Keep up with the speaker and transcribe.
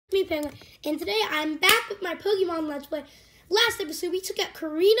me, Penguin, and today I'm back with my Pokemon Let's Play. Last episode, we took out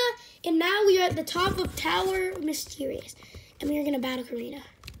Karina, and now we are at the top of Tower Mysterious, and we are going to battle Karina.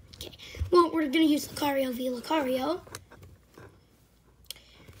 Okay, well, we're going to use Lucario via Lucario.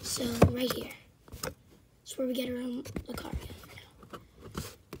 So, right here. That's where we get our own Lucario.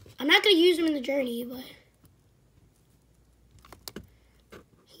 I'm not going to use him in the journey, but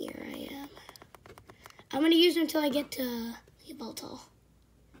here I am. I'm going to use him until I get to Baltal.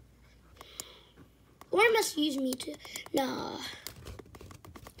 Or I must use me to... Nah.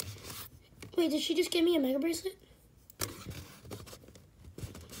 Wait, did she just give me a Mega Bracelet?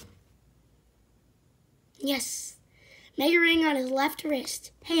 Yes. Mega Ring on his left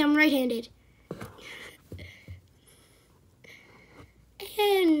wrist. Hey, I'm right-handed.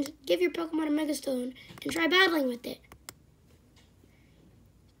 And give your Pokemon a Mega Stone and try battling with it.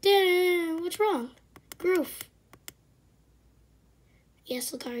 What's wrong? Groof.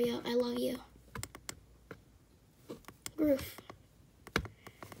 Yes, Lucario, I love you. Groof.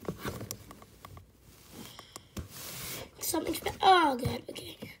 Something special. Oh, good.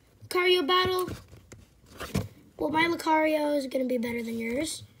 Okay. Lucario battle. Well, my Lucario is going to be better than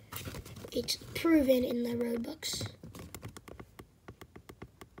yours. It's proven in the road books.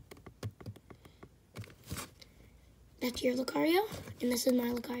 That's your Lucario, and this is my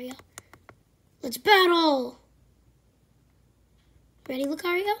Lucario. Let's battle! Ready,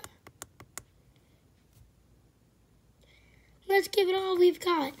 Lucario? Let's give it all we've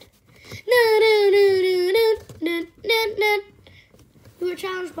got. We were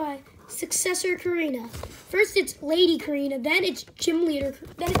challenged by Successor Karina. First it's Lady Karina, then it's Gym Leader,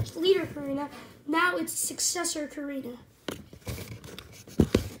 then it's Leader Karina. Now it's Successor Karina.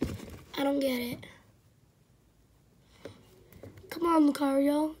 I don't get it. Come on,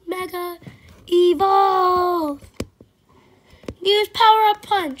 Lucario. Mega Evolve! Use Power Up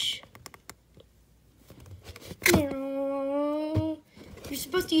Punch. You're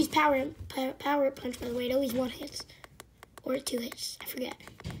supposed to use Power Up Punch, by the way. It always one hits. Or 2 hits. I forget.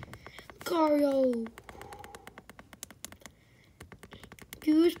 Lucario.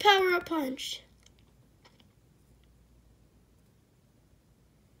 Use Power Up Punch.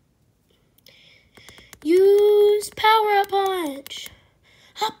 Use Power Up Punch.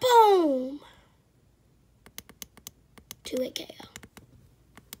 Hop boom. 2-hit KO.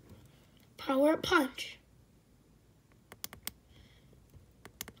 Power Up Punch.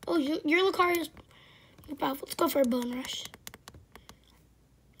 Oh, your Lucario's powerful. Let's go for a Bone Rush.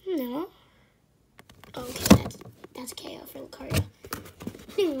 No. Okay, that's a KO for Lucario.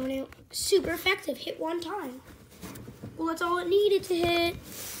 Super effective. Hit 1 time. Well, that's all it needed to hit.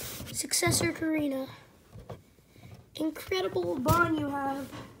 Successor Karina. Incredible bond you have.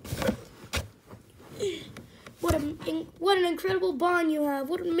 What an incredible bond you have.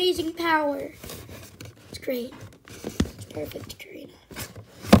 What amazing power. It's great. It's perfect, Karina.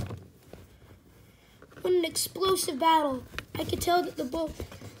 What an explosive battle. I could tell that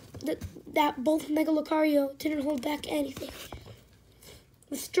that both Mega Lucario didn't hold back anything.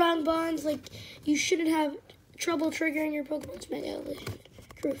 With strong bonds, like, you shouldn't have trouble triggering your Pokemon's Mega Evolution.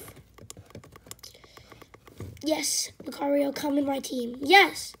 Groof. Yes, Lucario, come in my team.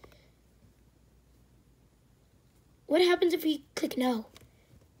 Yes! What happens if we click no?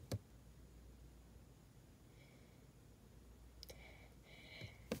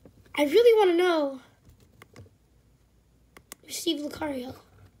 I really want to know. Receive Lucario.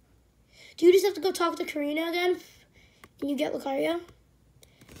 Do you just have to go talk to Karina again? And you get Lucario?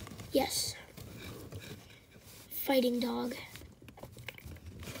 Yes. Fighting dog.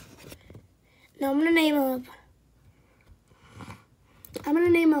 Now I'm gonna name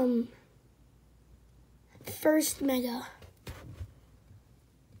him. First Mega.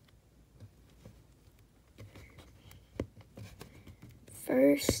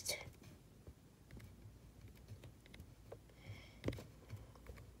 First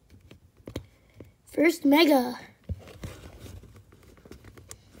Mega.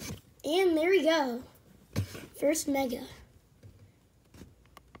 And there we go. First Mega.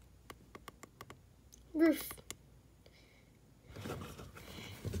 Roof.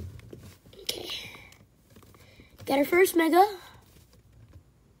 Okay. Got our first Mega.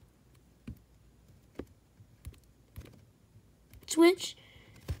 Switch.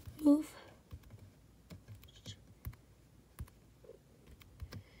 Move.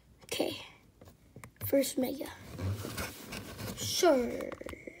 Okay. First Mega. Surgic.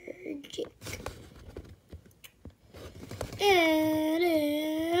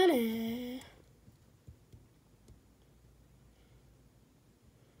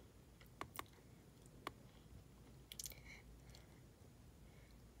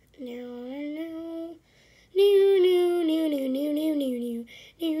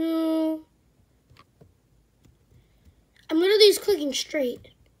 looking straight,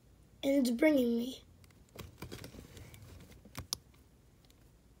 and it's bringing me.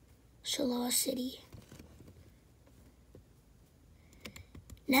 Shalaw City.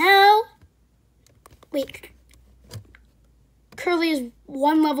 Now, wait. Curly is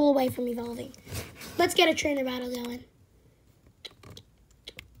one level away from evolving. Let's get a trainer battle going.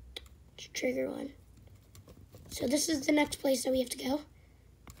 Trigger one. So this is the next place that we have to go.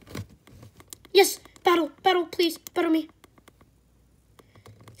 Yes, battle, please, battle me.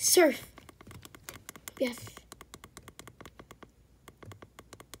 Surf. Yes.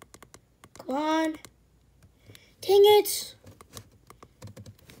 Come on. Dang it.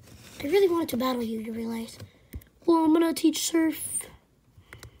 I really wanted to battle you, you realize. Well, I'm gonna teach Surf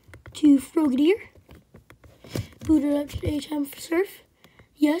to Frogadier. Boot it up to HM for Surf.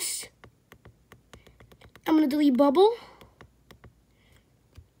 Yes. I'm gonna delete Bubble.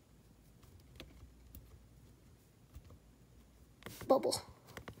 Bubble.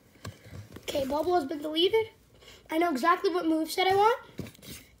 Okay, Bubble has been deleted. I know exactly what moveset I want.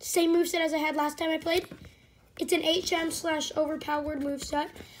 Same moveset as I had last time I played. It's an HM/overpowered moveset.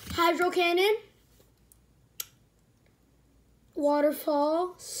 Hydro Cannon,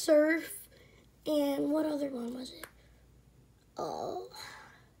 Waterfall, Surf, and what other one was it? Oh.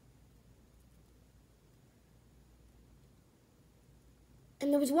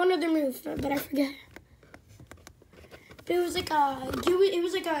 And there was one other move, but I forget. But it was like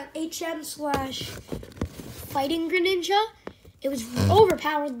a HM/fighting Greninja. It was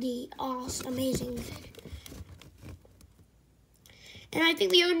overpoweredly awesome, amazing good. And I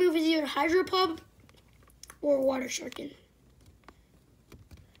think the other move is either Hydro Pump or Water Sharkin.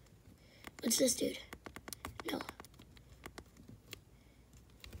 What's this dude? No.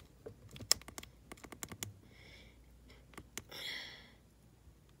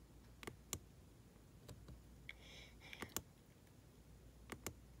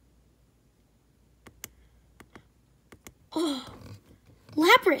 Oh,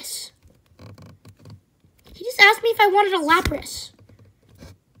 Lapras. He just asked me if I wanted a Lapras.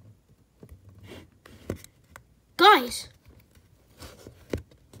 Guys.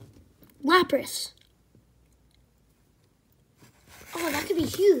 Lapras. Oh, that could be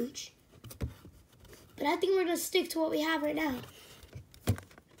huge. But I think we're going to stick to what we have right now.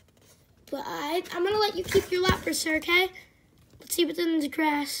 But I'm going to let you keep your Lapras, sir, okay? Let's see what's in the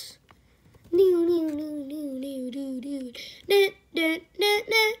grass.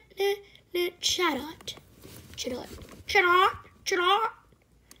 Chatot.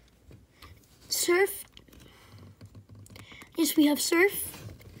 Surf. Yes, we have Surf.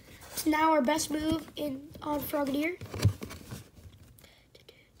 It's now our best move on Frogadier.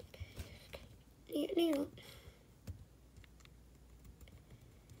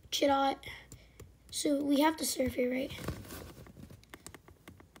 Chatot. So we have to Surf here, right?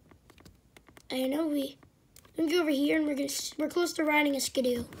 I know we can go over here and we're close to riding a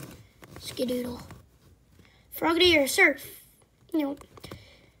Skidoodle. Frogadier, Surf.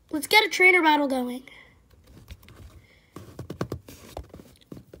 Let's get a trainer battle going.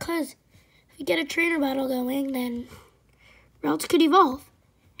 Because if we get a trainer battle going, then routes could evolve.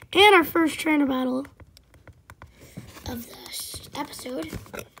 And our first trainer battle of this episode.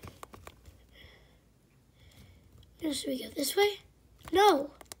 Should we go this way?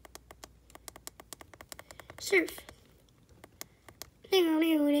 No. Surf.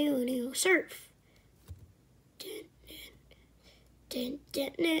 Surf.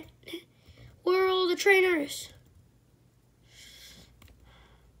 Where are all the trainers?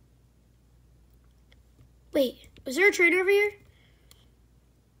 Wait, was there a trainer over here?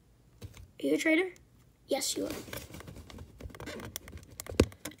 Are you a trainer? Yes, you are.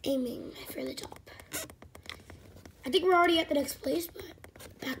 Aiming for the top. I think we're already at the next place, but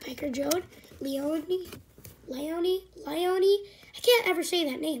Backpacker Joe, Leone. I can't ever say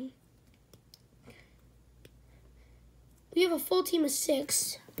that name. We have a full team of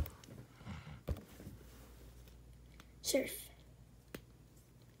 6. Surf.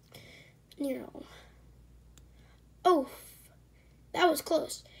 Oh, that was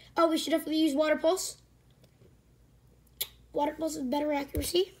close. Oh, we should definitely use Water Pulse. Water Pulse is better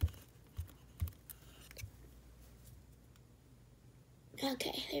accuracy.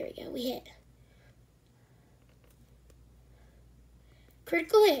 Okay, there we go. We hit.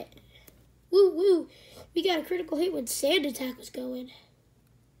 Critical hit. Woo, woo. We got a critical hit when Sand Attack was going.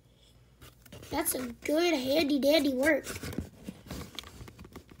 That's some good handy dandy work.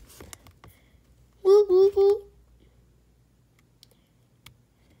 Woo, woo, woo.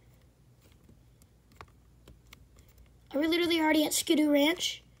 Are we literally already at Skidoo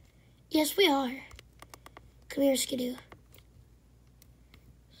Ranch? Yes, we are. Come here, Skidoo.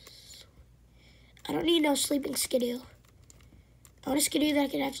 I don't need no sleeping skidoo. I want a skidoo that I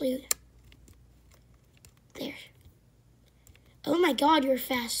can actually... There. Oh my god, you're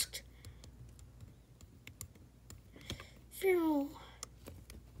fast. Phew.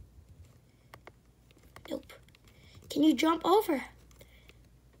 Nope. Can you jump over?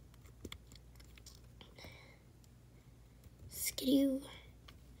 Skidoo.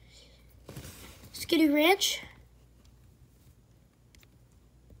 Skidoo Ranch.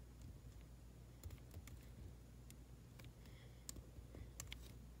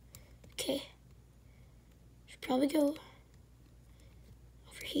 Okay. Should probably go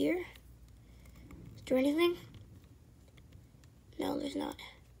over here. Is there anything? No, there's not.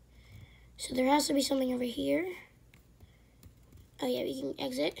 So there has to be something over here. Oh yeah, we can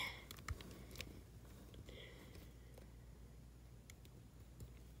exit.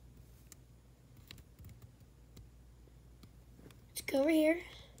 Let's go over here.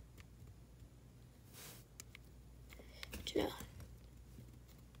 No.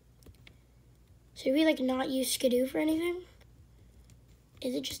 Should we like not use skidoo for anything?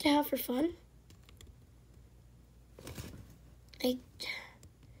 Is it just to have for fun? I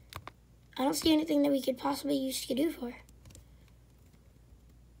don't see anything that we could possibly use skidoo for.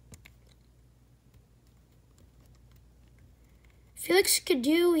 I feel like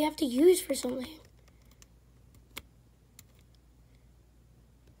skidoo we have to use for something.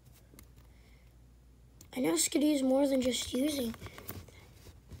 I know skidoo is more than just using.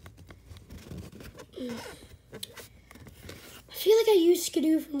 I feel like I used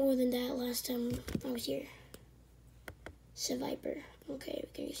skidoo for more than that last time I was here. Viper. Okay, we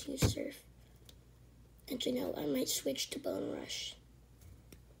can just use surf. Actually, no, I might switch to bone rush.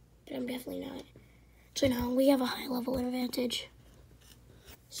 But I'm definitely not. Actually, no, we have a high level advantage.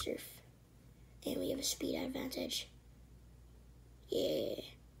 Surf. And we have a speed advantage. Yeah.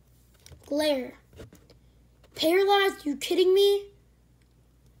 Glare. Paralyzed? You kidding me?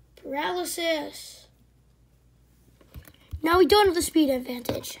 Paralysis. Now we don't have the speed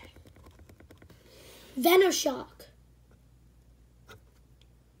advantage. Venoshock.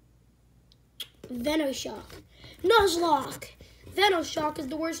 Venoshock. Nuzlocke. Venoshock is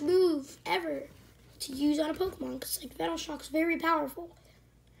the worst move ever to use on a Pokemon because like Venoshock is very powerful.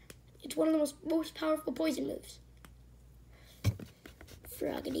 It's one of the most powerful poison moves.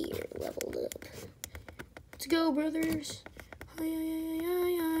 Frogadier leveled up. Let's go, brothers.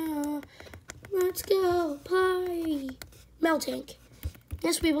 Let's go, party. Meltank.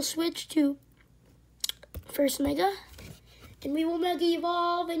 Yes, we will switch to first Mega. And we will Mega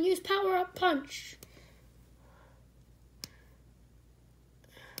Evolve and use Power Up Punch.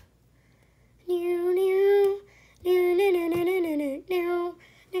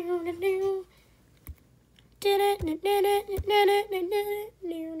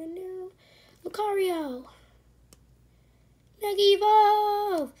 Lucario. Mega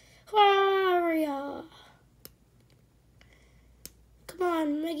Evolve. Lucario. Come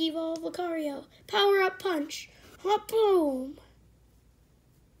on, Mega Evolve Lucario. Power Up Punch. Hop, boom.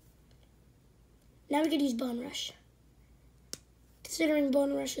 Now we could use Bone Rush. Considering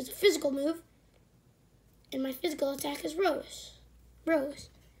Bone Rush is a physical move, and my physical attack is Rose. Let's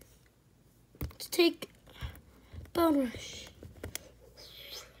take Bone Rush.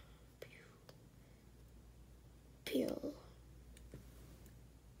 Pew.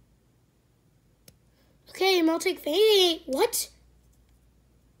 Okay, Meltank Fade. What?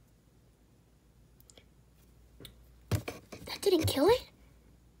 That didn't kill it?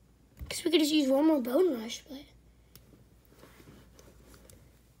 Guess we could just use one more Bone Rush, but...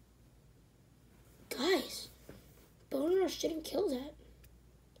 Guys, Bone Rush didn't kill that.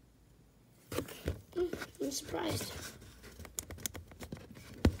 I'm surprised.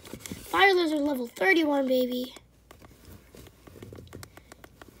 Fire Lizard level 31, baby.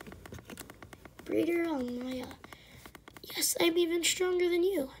 Breeder Almaya. Yes, I'm even stronger than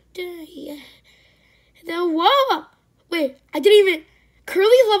you. Yeah. Whoa! Wait, I didn't even...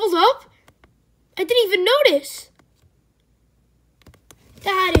 Curly leveled up? I didn't even notice.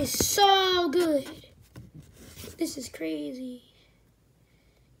 That is so good. This is crazy.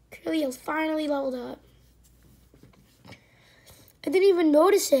 Curly has finally leveled up. I didn't even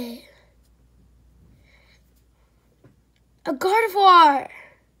notice it. A Gardevoir.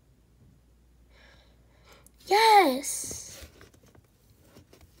 Yes.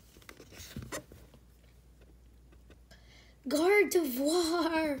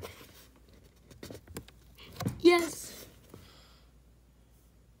 Gardevoir. Yes.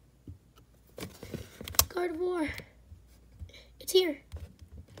 Gardevoir. It's here.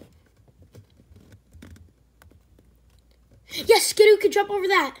 Yes, Skidoo can jump over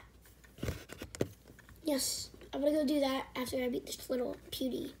that. Yes, I'm gonna go do that after I beat this little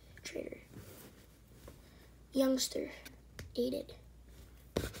puny trader. Youngster. Aided.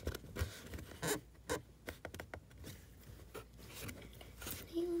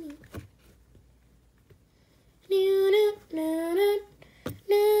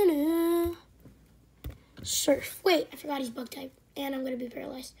 Surf. Wait, I forgot he's bug type. And I'm gonna be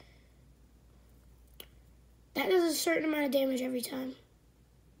paralyzed. That does a certain amount of damage every time.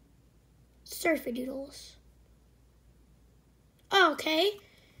 Surfadoodles. Oh, okay.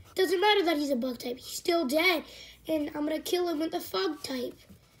 Doesn't matter that he's a bug type. He's still dead. And I'm going to kill him with the fog type.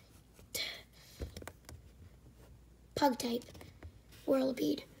 Pug type.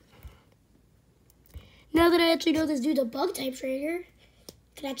 Whirlipede. Now that I actually know this dude's a bug type trader,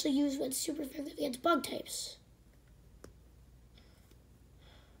 I can actually use what's super effective against bug types.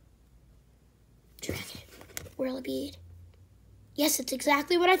 Dragon. Whirlipede. Yes, it's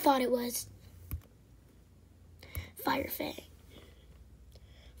exactly what I thought it was. Fire Fang.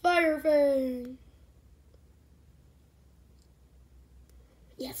 Fire Fang.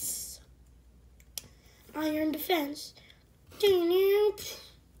 Yes. Iron Defense.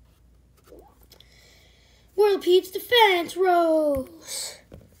 Whirlipede's Defense. Rose.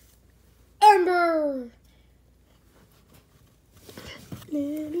 Ember.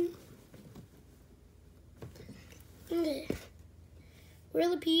 Okay.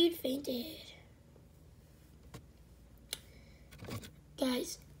 Whirlipede fainted.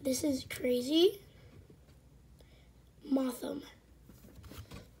 Guys, this is crazy. Motham.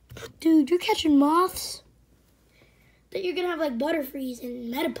 Dude, you're catching moths? That you're gonna have like butterfrees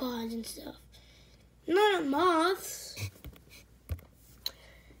and metapods and stuff. Not moths.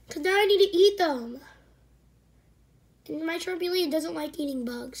 Cause now I need to eat them. And my Trampoline doesn't like eating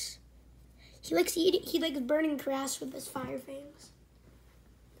bugs. He likes burning grass with his fire fangs.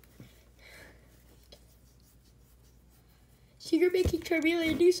 So you're making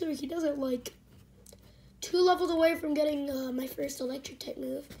Charmeleon do something he doesn't like. 2 levels away from getting my first electric type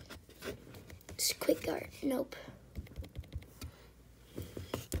move. It's Quick Guard. Nope.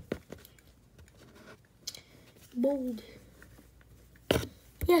 Bold.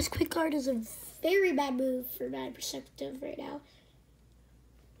 Yes, Quick Guard is a very bad move for my perspective right now.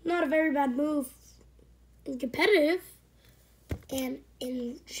 Not a very bad move in competitive and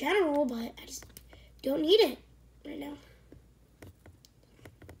in general, but I just don't need it right now.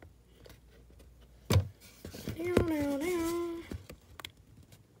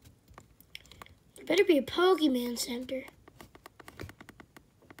 There better be a Pokemon Center.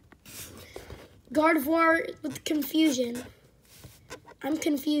 Gardevoir with confusion. I'm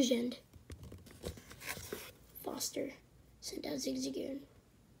confusioned. Foster sent out Zigzagoon.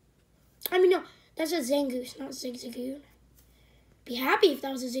 I mean, no, that's a Zangoose, not Zigzagoon. Be happy if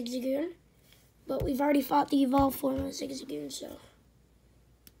that was a Zigzagoon, but we've already fought the evolved form of Zigzagoon, so.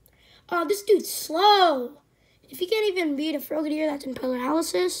 Oh, this dude's slow. If he can't even beat a Frogadier that's in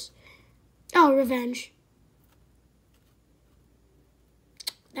paralysis. Oh, Revenge.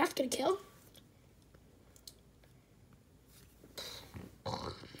 That's gonna kill.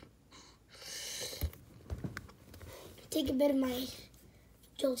 Take a bit of my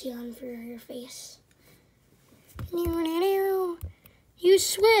Jolteon for your face. Use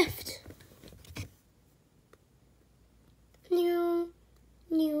Swift. No.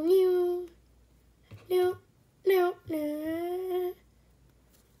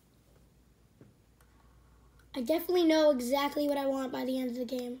 I definitely know exactly what I want by the end of the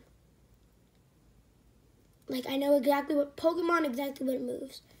game. Like, I know exactly what Pokemon, exactly what it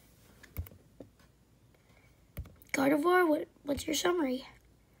moves. Gardevoir, what's your summary?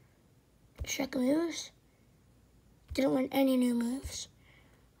 Check moves. Didn't learn any new moves.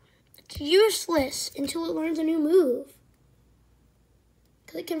 It's useless until it learns a new move.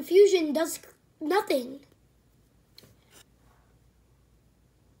 Because confusion does nothing.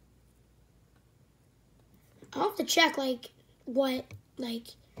 I'll have to check, I'll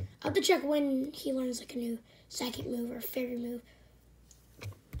have to check when he learns, like, a new psychic move or fairy move.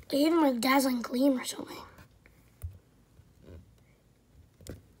 Even, like, Dazzling Gleam or something.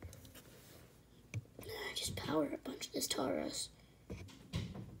 Just power a bunch of this Tauros.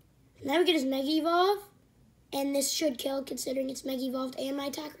 Now we get his Mega Evolve, and this should kill considering it's Mega Evolved and my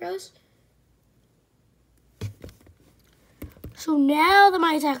attack rose. So now that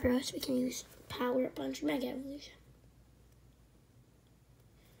my attack rose, we can use Power Up Punch Mega Evolution.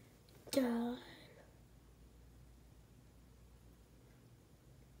 Duh.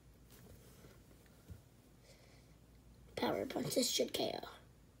 Power Punch, this should KO.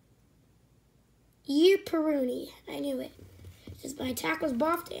 Year Peruni, I knew it. Because my attack was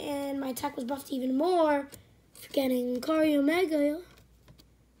buffed, and my attack was buffed even more for getting Lucario Mega.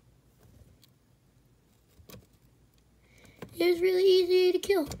 It was really easy to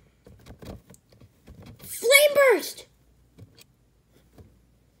kill. Flame Burst!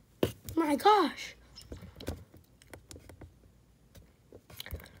 My gosh.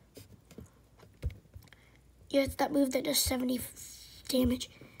 Yeah, it's that move that does 70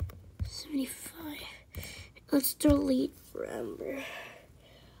 damage. 75. Let's delete Remember.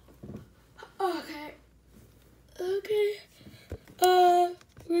 Okay.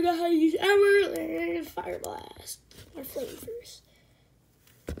 We know how to use Ember and Fire Blast. Or Flame first.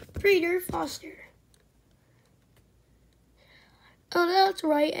 Breeder, Foster. Oh, that's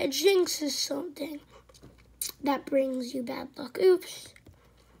right. A Jinx is something that brings you bad luck. Oops.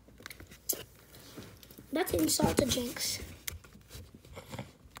 That's an insult to Jinx.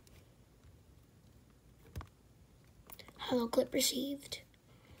 Hello, clip received.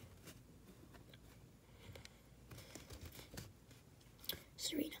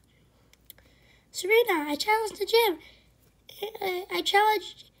 Serena, I challenged the gym. I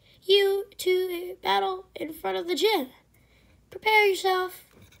challenged you to a battle in front of the gym. Prepare yourself.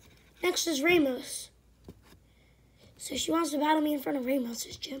 Next is Ramos. So she wants to battle me in front of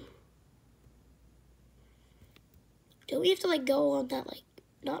Ramos's gym. Don't we have to like go on that like,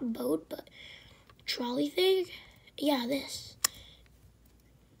 not boat, but trolley thing? Yeah, this.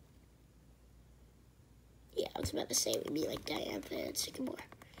 Yeah, I was about to say we'd be like Diantha and Sycamore.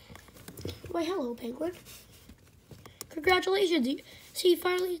 Why, hello, Penguin. Congratulations. See, you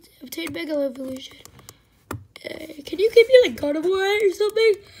finally obtained Mega Evolution. Can you give me like Gardevoir or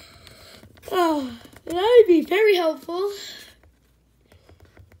something? Oh, that would be very helpful.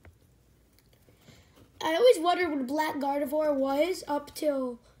 I always wondered what Black Gardevoir was up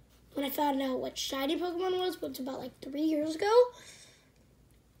till when I found out what shiny Pokemon was, which was about like 3 years ago.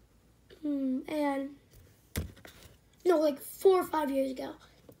 And no, like 4 or 5 years ago.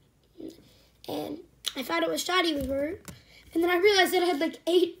 And I found out what shiny we were. And then I realized that I had like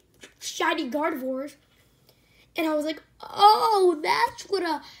 8 shiny Gardevoirs. And I was like, oh, that's what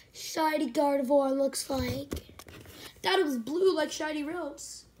a shiny Gardevoir looks like. Thought it was blue like shiny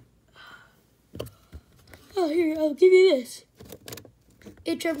Rose. Oh, here, I'll give you this.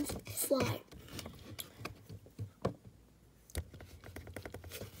 HM Fly.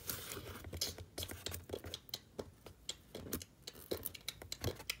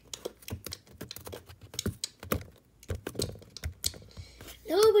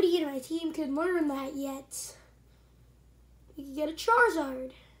 Nobody in my team could learn that yet. We could get a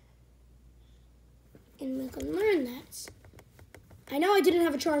Charizard. And we can learn that. I know I didn't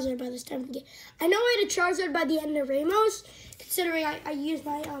have a Charizard by this time. I know I had a Charizard by the end of Ramos, considering I used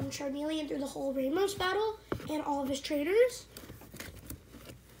my Charmeleon through the whole Ramos battle and all of his trainers.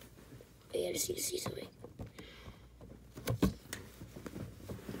 But yeah, I just need to see something.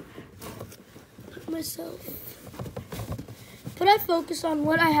 But I focus on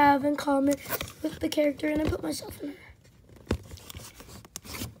what I have in common with the character, and I put myself in her.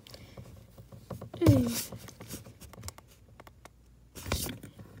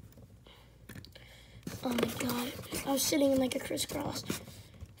 Oh my god, I was sitting in like a crisscross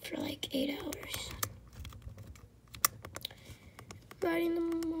for like 8 hours. Riding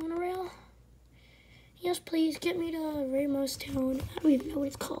the monorail. Yes, please get me to Ramos Town. I don't even know what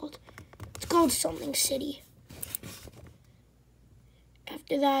it's called. It's called something city.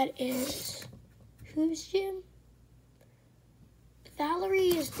 After that is, whose gym? Valerie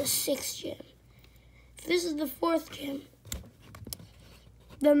is the 6th gym. If this is the 4th gym,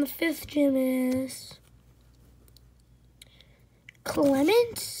 then the 5th gym is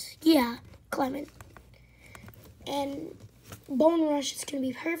Clement? Yeah, Clement. And Bone Rush is going to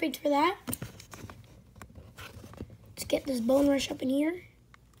be perfect for that. Let's get this Bone Rush up in here.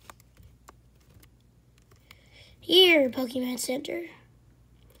 Here, Pokemon Center.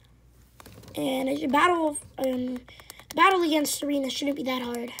 And a battle against Serena shouldn't be that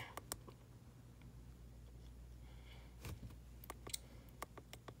hard.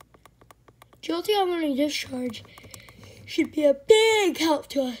 Jolteon learning Discharge should be a big help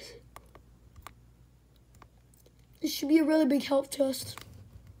to us. This should be a really big help to us.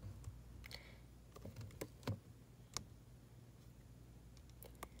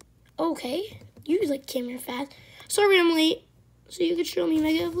 Okay, you like came here fast. Sorry I'm late. So you could show me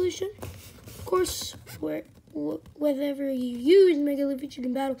Mega Evolution? Of course, whether you use Mega Evolution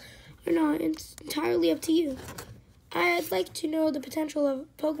in battle or not, it's entirely up to you. I'd like to know the potential of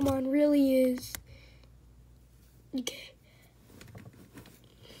Pokemon really is. Okay.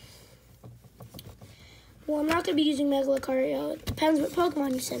 Well, I'm not going to be using Mega Lucario. It depends what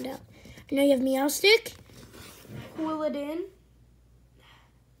Pokemon you send out. I know you have Meowstic, Quilladin,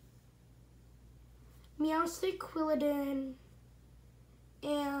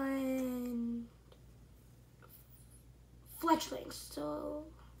 and Fletchling. So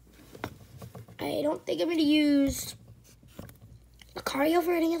I don't think I'm going to use Lucario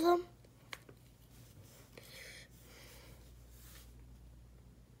for any of them.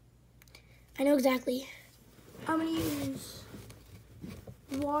 I know exactly. I'm going to use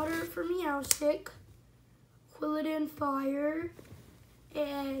water for Meowstic, Quilladin Fire,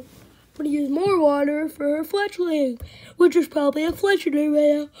 and I'm going to use more water for Fletchling, which is probably a Fletchling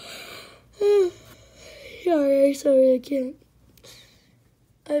right now. Sorry, I can't.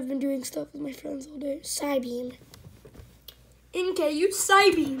 I've been doing stuff with my friends all day. Psybeam. Inkay, use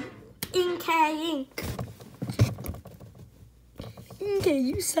Psybeam. Inkay, ink. Inkay,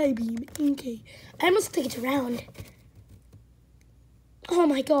 use Psybeam. Inkay. I almost think it's round. Oh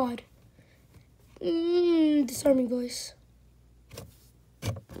my god. Disarming voice.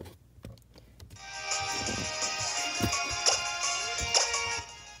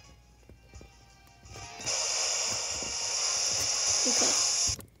 Okay.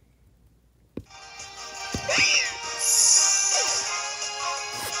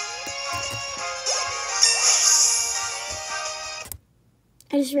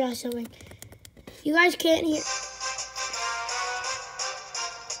 I just realized something. You guys can't hear.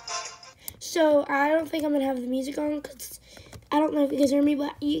 So I don't think I'm gonna have the music on because I don't know if you guys hear me,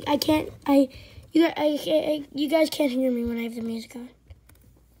 but you guys can't hear me when I have the music on.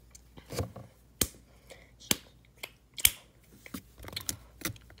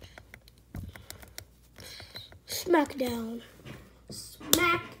 Smackdown.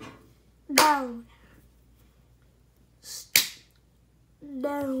 Smackdown. Down.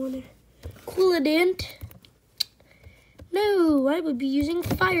 Quilladin. No, I would be using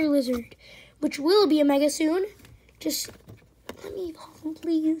Fire Lizard, which will be a Mega soon. Just let me evolve him,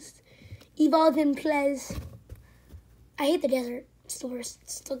 please. Evolve him, please. I hate the desert. It's the worst.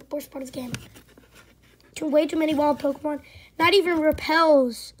 It's the worst part of the game. Way too many wild Pokemon. Not even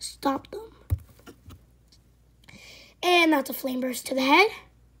repels stop them. And that's a Flame Burst to the head.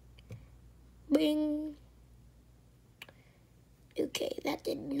 Bing. Okay, that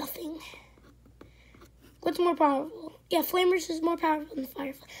did nothing. What's more powerful? Yeah, Flame Burst is more powerful than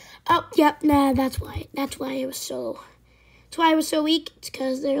Firefly. Oh, yep, nah, that's why. That's why it was so weak. It's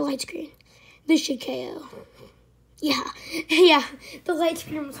because they're light screen. This should KO. Yeah, yeah, the light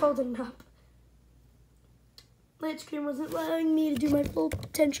screen was holding up. Light screen wasn't allowing me to do my full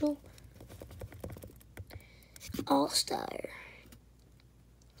potential. All-Star.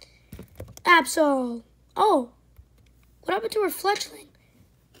 Absol. Oh, what happened to her Fletchling?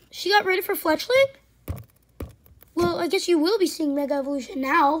 She got rid of her Fletchling? Well, I guess you will be seeing Mega Evolution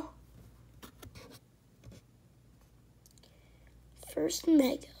now. First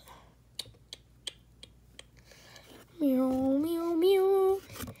Mega. Meow, meow, meow.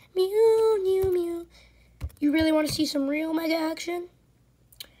 Meow, meow, meow. You really want to see some real Mega action?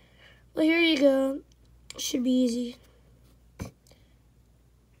 Well, here you go. Should be easy.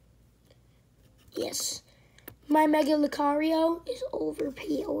 Yes. My Mega Lucario is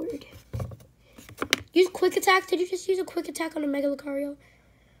overpowered. Use Quick Attack. Did you just use a Quick Attack on a Mega Lucario?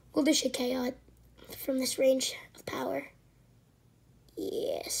 Well, this should KO it from this range of power.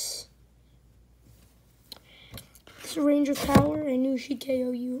 Yes. This range of power, I knew she'd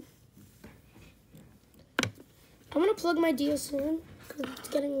KO you. I'm going to plug my DS in because it's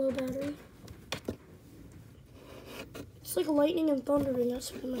getting low battery. It's like lightning and thundering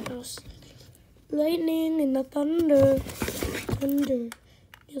outside my house. Lightning and the thunder. Thunder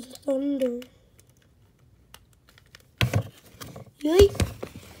is thunder. Yay!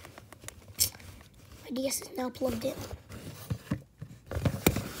 My DS is now plugged in.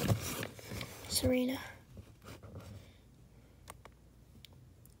 Serena.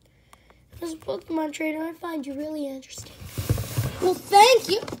 As a Pokemon trainer, I find you really interesting. Well, thank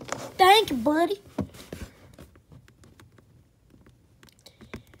you. Thank you, buddy.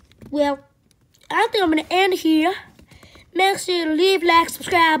 Well, I think I'm going to end here. Make sure to leave, like,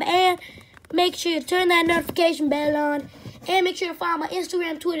 subscribe, and make sure to turn that notification bell on. And make sure to follow my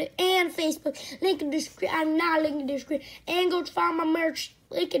Instagram, Twitter, and Facebook. Link in the description. I'm not linking in the description. And go to follow my merch.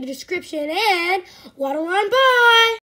 Link in the description. And waterline, bye.